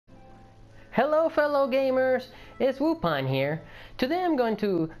Hello fellow gamers, it's Wupine here. Today I'm going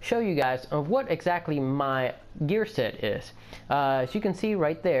to show you guys of what exactly my gear set is. As you can see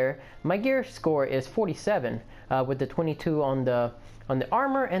right there, my gear score is 47 with the 22 on the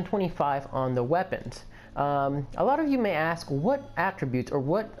armor and 25 on the weapons. A lot of you may ask what attributes or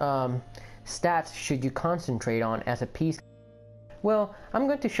what stats should you concentrate on as a Peacekeeper. Well, I'm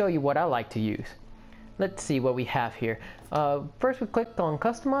going to show you what I like to use. Let's see what we have here. First we clicked on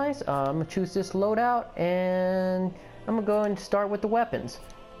customize. I'm gonna choose this loadout and I'm gonna go and start with the weapons.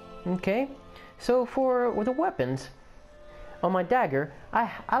 Okay, so with the weapons, on my dagger,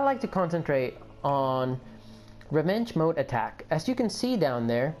 I like to concentrate on revenge mode attack. As you can see down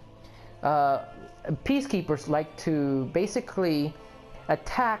there, Peacekeepers like to basically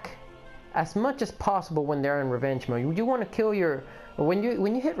attack as much as possible when they're in revenge mode. You want to kill your when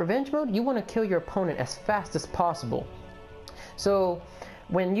you hit revenge mode, you want to kill your opponent as fast as possible. So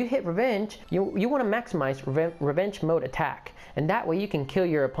when you hit revenge, you want to maximize revenge mode attack, and that way you can kill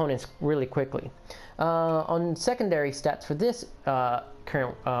your opponents really quickly. On secondary stats for this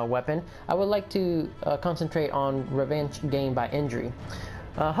current weapon, I would like to concentrate on revenge gained by injury.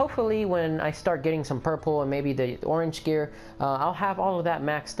 Hopefully when I start getting some purple and maybe the orange gear, I'll have all of that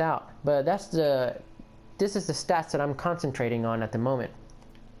maxed out. But this is the stats that I'm concentrating on at the moment.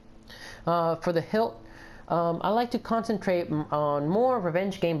 For the hilt, I like to concentrate on more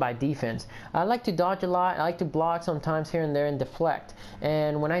revenge gained by defense. I like to dodge a lot, I like to block sometimes here and there and deflect.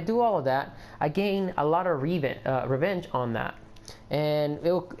 And when I do all of that, I gain a lot of revenge on that. And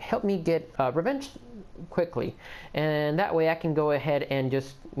it'll help me get revenge quickly, and that way I can go ahead and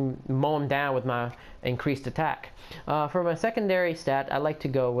just mow them down with my increased attack. For my secondary stat, I like to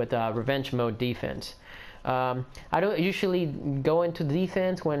go with revenge mode defense. I don't usually go into the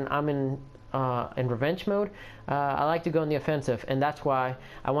defense when I'm in revenge mode. I like to go in the offensive, and that's why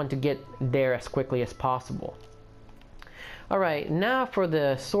I want to get there as quickly as possible. Alright, now for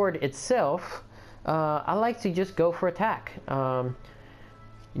the sword itself, I like to just go for attack.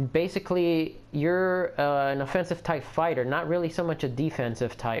 Basically, you're an offensive type fighter, not really so much a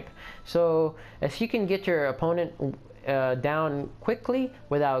defensive type. So if you can get your opponent down quickly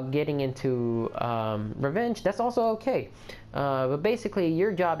without getting into revenge, that's also okay. But basically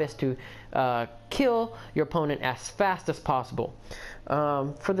your job is to kill your opponent as fast as possible.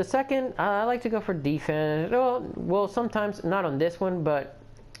 For the second, I like to go for defense. Well, sometimes not on this one, but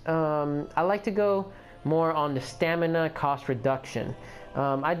I like to go more on the stamina cost reduction.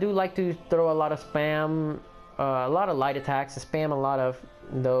 I do like to throw a lot of spam, a lot of light attacks, spam a lot of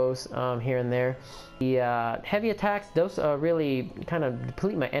those here and there. The heavy attacks, those really kind of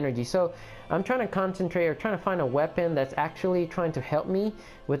deplete my energy. So I'm trying to concentrate or trying to find a weapon that's actually trying to help me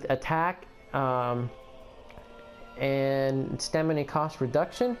with attack and stamina cost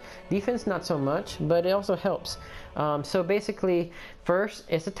reduction. Defense not so much, but it also helps. So basically, first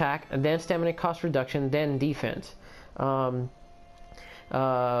it's attack, and then stamina cost reduction, then defense.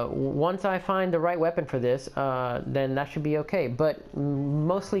 Once I find the right weapon for this, then that should be okay, but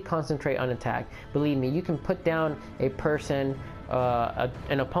mostly concentrate on attack. Believe me, you can put down a person,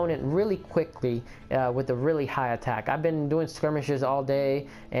 an opponent really quickly with a really high attack. I've been doing skirmishes all day,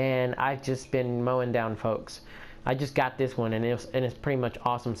 and I've just been mowing down folks. I just got this one, and it's pretty much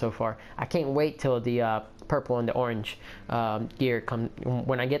awesome so far. I can't wait till the purple and the orange gear come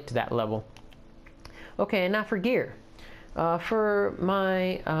when I get to that level. Okay, and now for gear. For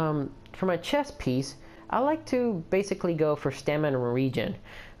my chest piece, I like to basically go for stamina regen.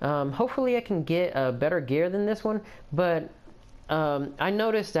 Hopefully I can get a better gear than this one, but I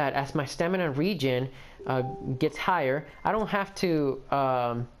noticed that as my stamina regen gets higher, I don't have to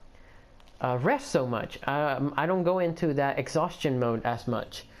rest so much. I don't go into that exhaustion mode as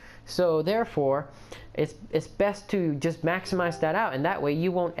much. So therefore, it's best to just maximize that out, and that way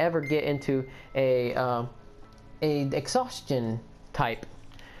you won't ever get into a exhaustion type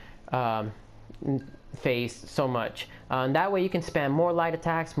phase so much. And that way you can spam more light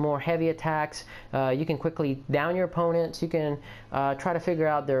attacks, more heavy attacks. You can quickly down your opponents. You can try to figure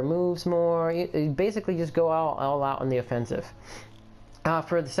out their moves more. You basically just go all out on the offensive.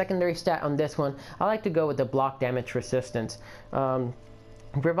 For the secondary stat on this one, I like to go with the block damage resistance.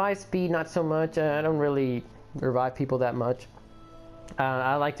 Revive speed, not so much. I don't really revive people that much.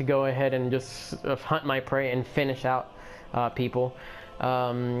 I like to go ahead and just hunt my prey and finish out people.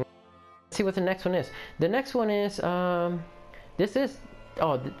 Let's see what the next one is. The next one is, sorry,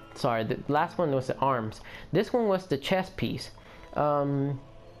 the last one was the arms. This one was the chest piece.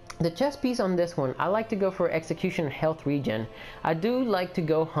 The chest piece on this one, I like to go for execution health regen. I do like to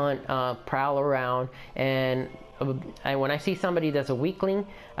go hunt, prowl around, and when I see somebody that's a weakling,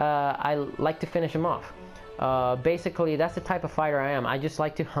 I like to finish them off. Basically, that's the type of fighter I am. I just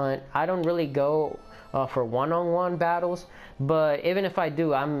like to hunt. I don't really go for one-on-one battles, but even if I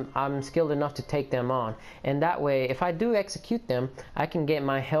do, I'm skilled enough to take them on. And that way, if I do execute them, I can get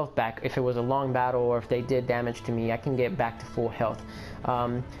my health back. If it was a long battle or if they did damage to me, I can get back to full health.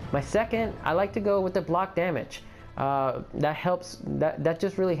 My second, I like to go with the block damage. That helps. That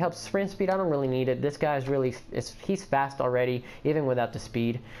just really helps. Sprint speed, I don't really need it. This guy's really, he's fast already, even without the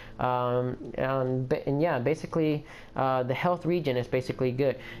speed. And yeah, basically, the health regen is basically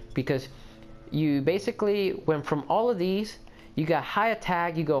good because you basically went from all of these. You got high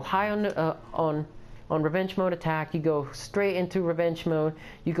attack. You go high on revenge mode attack. You go straight into revenge mode.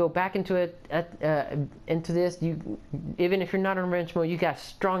 You go back into it into this. You, even if you're not in revenge mode, you got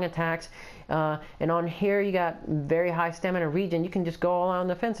strong attacks. And on here you got very high stamina regen. You can just go all out on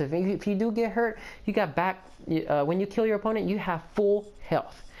the offensive. If you do get hurt, you got back. When you kill your opponent, you have full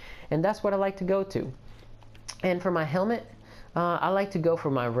health, and that's what I like to go to. And for my helmet, I like to go for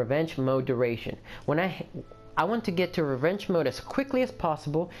my revenge mode duration. When I want to get to revenge mode as quickly as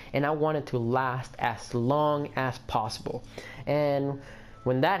possible, and I want it to last as long as possible. And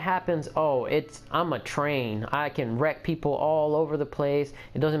when that happens, oh, I'm a train. I can wreck people all over the place.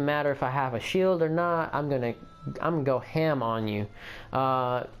 It doesn't matter if I have a shield or not. I'm gonna go ham on you.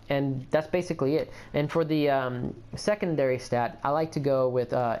 And that's basically it. And for the secondary stat, I like to go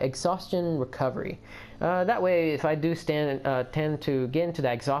with exhaustion recovery. That way, if I do tend to get into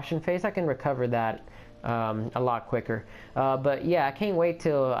the exhaustion phase, I can recover that a lot quicker. But yeah, I can't wait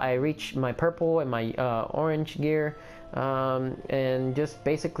till I reach my purple and my orange gear, and just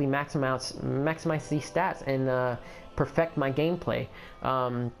basically maximize these stats and perfect my gameplay.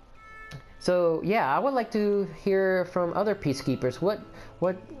 So yeah, I would like to hear from other Peacekeepers. What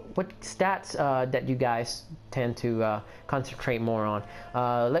stats that you guys tend to concentrate more on?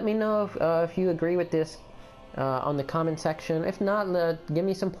 Let me know if you agree with this on the comment section. If not, give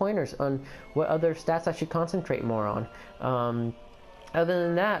me some pointers on what other stats I should concentrate more on. Other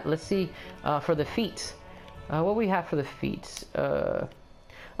than that, let's see for the feats. What we have for the feats?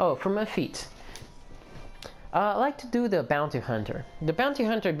 Oh, for my feats, I like to do the bounty hunter. The bounty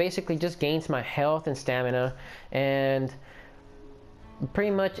hunter basically just gains my health and stamina, and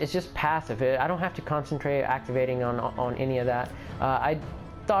pretty much it's just passive. I don't have to concentrate activating on any of that. I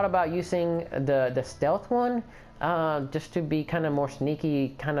thought about using the stealth one just to be kind of more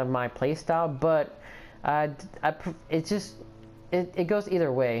sneaky, kind of my playstyle, but it goes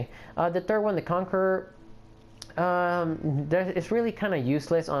either way. The third one, the Conqueror, it's really kind of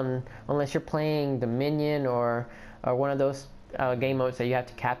useless unless you're playing the minion or one of those game modes that you have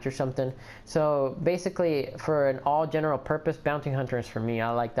to capture something. So basically, for an all general purpose, bounty hunter is for me.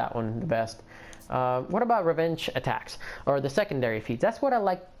 I like that one the best. What about revenge attacks or the secondary feats? That's what I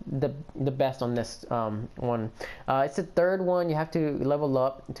like the best on this one. It's the third one. You have to level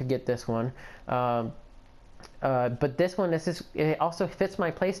up to get this one. But this one, it also fits my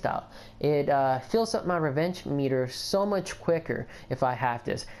playstyle. It fills up my revenge meter so much quicker if I have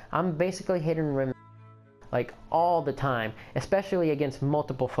this. I'm basically hitting revenge like all the time, especially against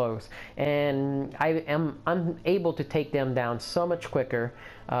multiple foes, and I'm able to take them down so much quicker.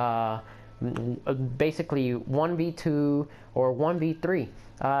 Basically 1v2 or 1v3.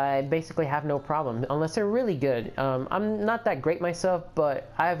 I basically have no problem unless they're really good. I'm not that great myself,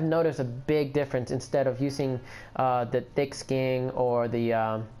 but I've noticed a big difference instead of using the thick skin or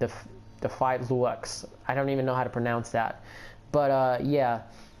the fight Lux. I don't even know how to pronounce that, but yeah.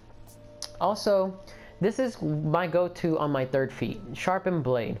 Also, this is my go-to on my third feat, Sharpened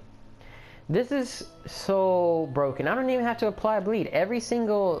Blade. This is so broken. I don't even have to apply a bleed. Every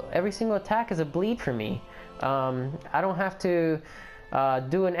single attack is a bleed for me. I don't have to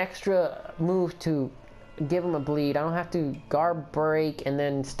do an extra move to give them a bleed. I don't have to guard break and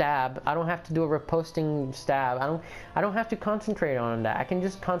then stab. I don't have to do a riposting stab. I don't have to concentrate on that. I can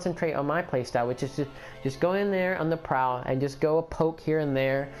just concentrate on my playstyle, which is just go in there on the prowl and just go a poke here and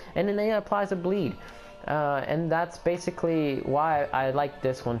there, and then it applies a bleed. And that's basically why I like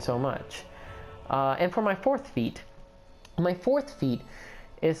this one so much. And for my fourth feat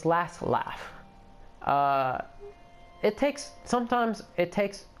is Last Laugh. Sometimes it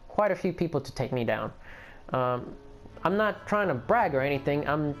takes quite a few people to take me down. I'm not trying to brag or anything.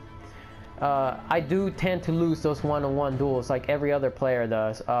 I do tend to lose those one-on-one duels like every other player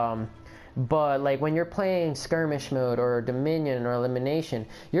does. But like when you're playing skirmish mode or dominion or elimination,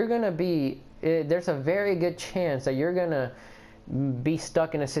 you're gonna be there's a very good chance that you're gonna be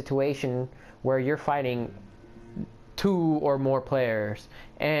stuck in a situation where you're fighting 2 or more players,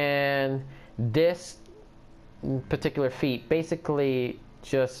 and this particular feat basically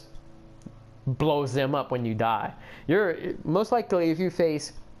just blows them up when you die. You're most likely, if you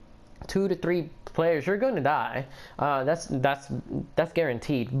face 2 to 3 players, you're going to die. That's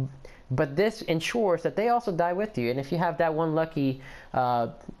guaranteed. But this ensures that they also die with you. And if you have that one lucky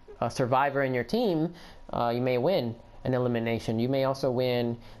survivor in your team, you may win an elimination. You may also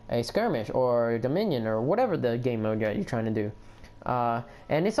win a skirmish or a dominion or whatever the game mode you're trying to do.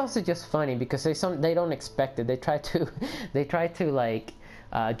 And it's also just funny because they don't expect it. They try to like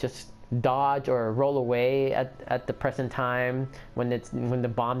just dodge or roll away at the present time when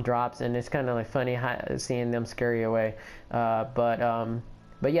the bomb drops, and it's kind of like funny seeing them scurry away.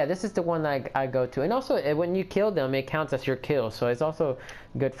 But yeah, this is the one I go to. And also, when you kill them, it counts as your kill. So it's also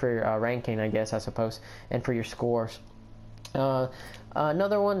good for ranking, I guess, I suppose, and for your scores.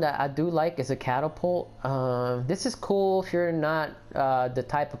 Another one that I do like is a catapult. This is cool if you're not the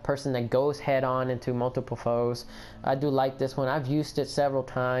type of person that goes head on into multiple foes. I do like this one. I've used it several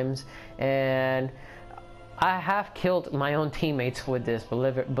times, and I have killed my own teammates with this,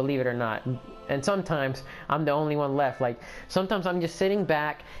 believe it or not. And sometimes I'm the only one left. Like, sometimes I'm just sitting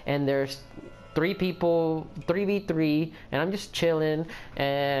back and there's 3 people, 3v3, and I'm just chilling,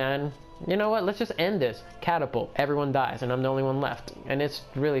 and you know what, let's just end this. Catapult, everyone dies, and I'm the only one left. And it's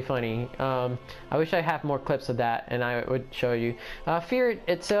really funny. I wish I had more clips of that, and I would show you. Fear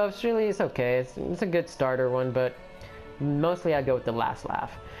itself, it's okay. It's a good starter one, but mostly I go with the last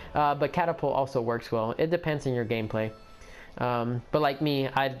laugh. But catapult also works well. It depends on your gameplay. But like me,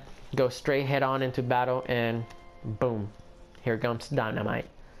 I'd go straight head on into battle, and boom, here comes dynamite.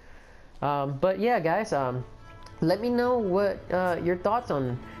 But yeah, guys, let me know what your thoughts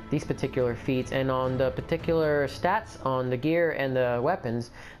on these particular feats and on the particular stats on the gear and the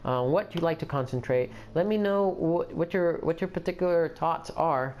weapons. What you'd like to concentrate. Let me know what your particular thoughts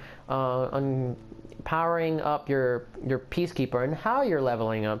are on powering up your Peacekeeper and how you're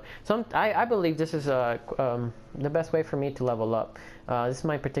leveling up. I believe this is the best way for me to level up. This is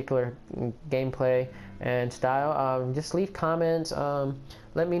my particular gameplay and style. Just leave comments.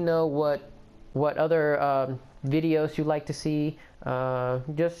 Let me know what other videos you'd like to see.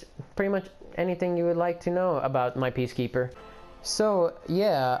 Just pretty much anything you would like to know about my Peacekeeper. So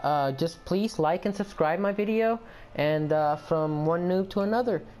yeah, just please like and subscribe my video, and from one noob to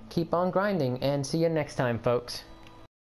another, keep on grinding, and see you next time, folks.